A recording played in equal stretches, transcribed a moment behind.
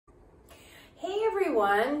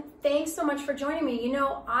everyone. Thanks so much for joining me. You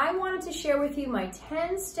know, I wanted to share with you my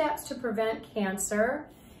 10 steps to prevent cancer,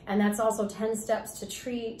 and that's also 10 steps to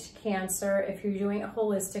treat cancer if you're doing it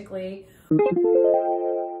holistically.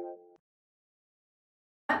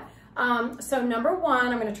 So number one,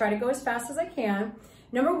 I'm going to try to go as fast as I can.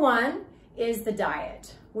 Number one is the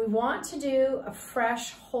diet. We want to do a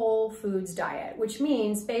fresh whole foods diet, which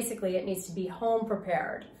means basically it needs to be home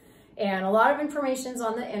prepared. And a lot of information is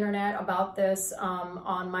on the internet about this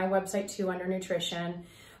on my website too under nutrition.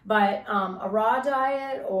 But a raw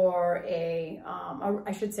diet or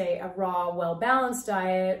I should say a raw well-balanced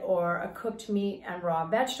diet or a cooked meat and raw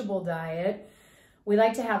vegetable diet. We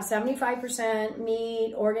like to have 75%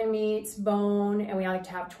 meat, organ meats, bone, and we like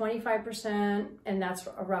to have 25%, and that's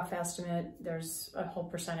a rough estimate. There's a whole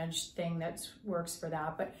percentage thing that works for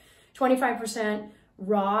that, but 25%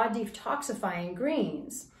 raw detoxifying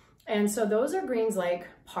greens. And so those are greens like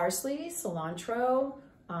parsley, cilantro,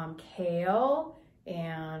 kale,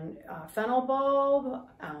 and fennel bulb,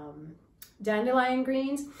 dandelion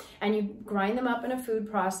greens, and you grind them up in a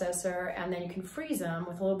food processor, and then you can freeze them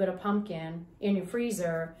with a little bit of pumpkin in your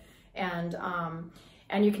freezer, and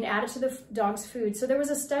you can add it to the dog's food. So there was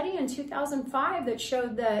a study in 2005 that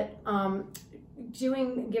showed that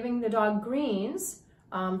giving the dog greens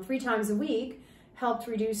 3 times a week helped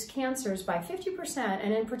reduce cancers by 50%,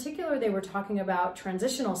 and in particular they were talking about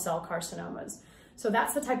transitional cell carcinomas. So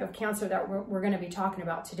that's the type of cancer that we're going to be talking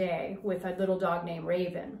about today with a little dog named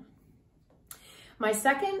Raven. My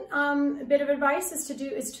second bit of advice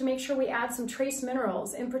is to make sure we add some trace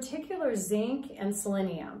minerals, in particular zinc and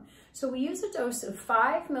selenium. So we use a dose of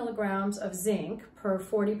 5 milligrams of zinc per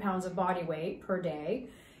 40 pounds of body weight per day,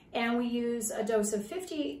 and we use a dose of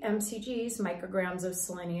 50 mcgs, micrograms of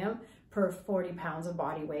selenium, per 40 pounds of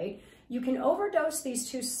body weight. You can overdose these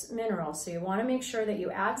two minerals, so you want to make sure that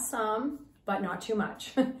you add some, but not too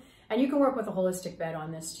much. And you can work with a holistic vet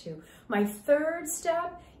on this too. My third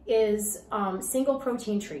step is single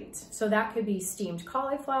protein treats. So that could be steamed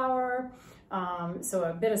cauliflower, so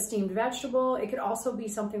a bit of steamed vegetable. It could also be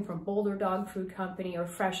something from Boulder Dog Food Company or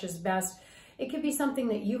Fresh is Best. It could be something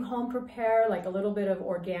that you home prepare, like a little bit of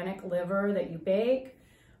organic liver that you bake.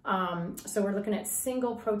 So we're looking at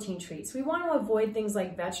single protein treats. We want to avoid things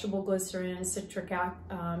like vegetable glycerin, citric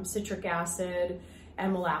acid,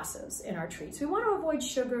 and molasses in our treats. We want to avoid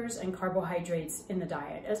sugars and carbohydrates in the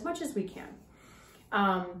diet as much as we can.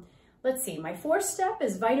 Let's see, my fourth step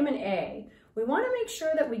is vitamin A. We want to make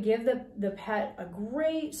sure that we give the pet a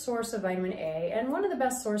great source of vitamin A, and one of the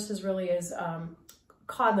best sources really is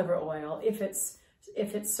cod liver oil if it's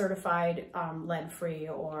certified lead-free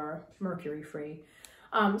or mercury-free.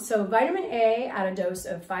 So vitamin A at a dose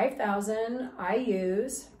of 5,000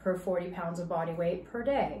 IUs per 40 pounds of body weight per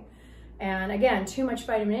day. And again, too much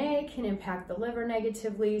vitamin A can impact the liver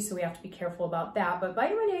negatively, so we have to be careful about that. But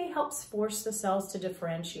vitamin A helps force the cells to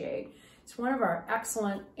differentiate. It's one of our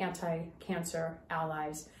excellent anti-cancer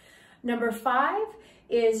allies. Number 5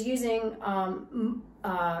 is using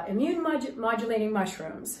immune modulating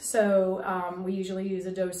mushrooms. So we usually use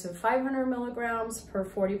a dose of 500 milligrams per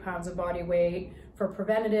 40 pounds of body weight for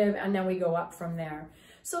preventative, and then we go up from there.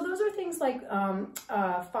 So those are things like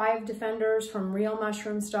 5 Defenders from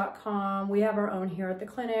realmushrooms.com. We have our own here at the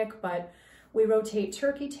clinic, but we rotate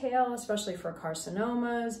turkey tail, especially for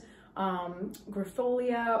carcinomas,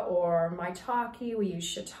 Gripholia or maitake. We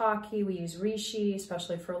use shiitake, we use reishi,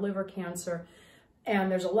 especially for liver cancer.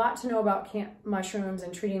 And there's a lot to know about mushrooms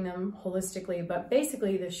and treating them holistically, but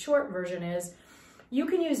basically the short version is you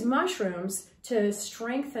can use mushrooms to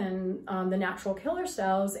strengthen the natural killer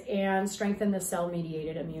cells and strengthen the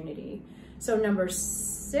cell-mediated immunity. So number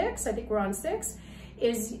 6, I think we're on 6,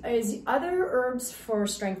 is other herbs for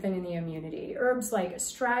strengthening the immunity. Herbs like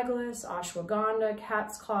astragalus, ashwagandha,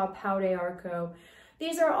 cat's claw, pau de arco.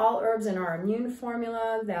 These are all herbs in our immune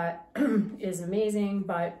formula that is amazing,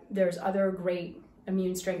 but there's other great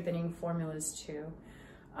immune strengthening formulas too.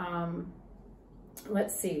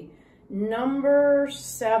 Let's see. Number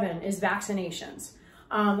 7 is vaccinations.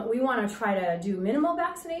 We want to try to do minimal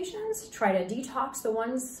vaccinations, try to detox the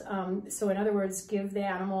ones, so in other words, give the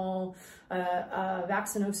animal a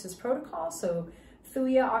vaccinosis protocol. So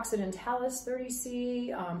Thuja occidentalis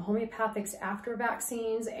 30C, homeopathics after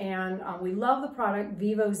vaccines, and we love the product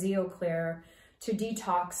Vivo ZeoClear to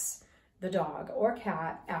detox the dog or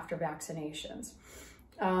cat after vaccinations.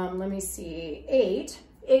 Let me see, 8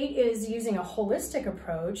 is using a holistic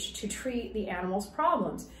approach to treat the animal's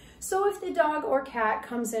problems. So if the dog or cat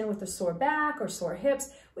comes in with a sore back or sore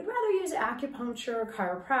hips, we'd rather use acupuncture or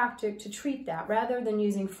chiropractic to treat that rather than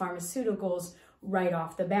using pharmaceuticals right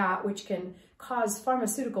off the bat, which can cause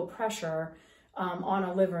pharmaceutical pressure on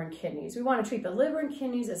a liver and kidneys. We want to treat the liver and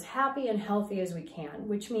kidneys as happy and healthy as we can,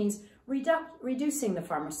 which means reducing the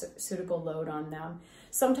pharmaceutical load on them.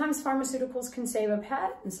 Sometimes pharmaceuticals can save a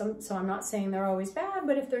pet, and so I'm not saying they're always bad,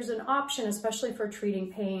 but if there's an option, especially for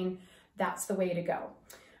treating pain, that's the way to go.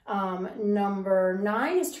 Number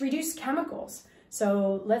 9 is to reduce chemicals.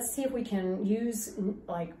 So let's see if we can use,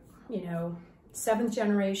 like, you know, 7th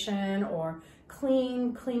generation or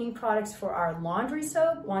cleaning products for our laundry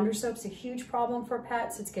soap. Laundry soap's a huge problem for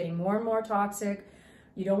pets. It's getting more and more toxic.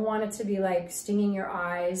 You don't want it to be like stinging your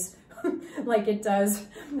eyes like it does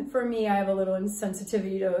for me. I have a little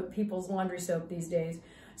insensitivity to people's laundry soap these days.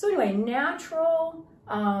 So anyway, a natural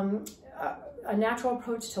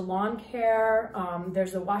approach to lawn care.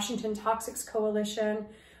 There's the Washington Toxics Coalition,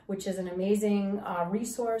 which is an amazing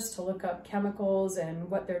resource to look up chemicals and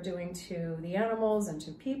what they're doing to the animals and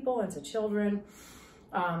to people and to children.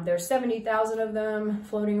 There's 70,000 of them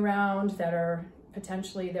floating around that are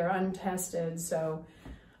they're untested. So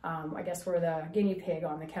I guess we're the guinea pig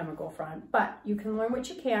on the chemical front, but you can learn what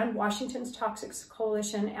you can. Washington's Toxics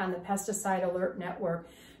Coalition and the Pesticide Alert Network.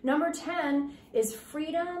 Number 10 is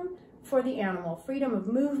freedom for the animal, freedom of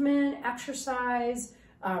movement, exercise,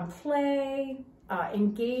 play,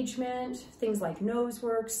 engagement, things like nose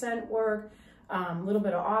work, scent work, a little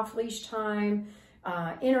bit of off-leash time,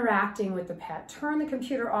 interacting with the pet. Turn the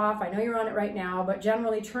computer off. I know you're on it right now, but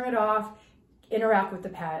generally turn it off, interact with the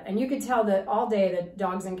pet. And you can tell that all day that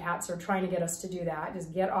dogs and cats are trying to get us to do that.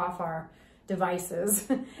 Just get off our devices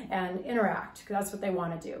and interact, because that's what they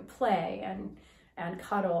want to do. Play and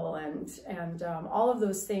cuddle and all of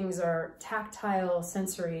those things are tactile,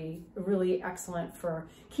 sensory, really excellent for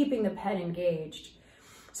keeping the pet engaged.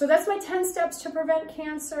 So that's my 10 steps to prevent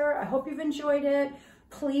cancer. I hope you've enjoyed it.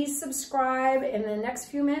 Please subscribe. In the next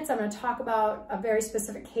few minutes, I'm going to talk about a very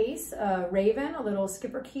specific case, Raven, a little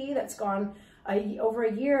skipperkey that's gone over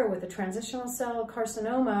a year with a transitional cell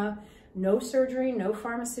carcinoma. No surgery, no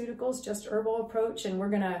pharmaceuticals, just herbal approach. And we're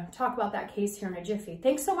going to talk about that case here in a jiffy.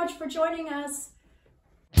 Thanks so much for joining us.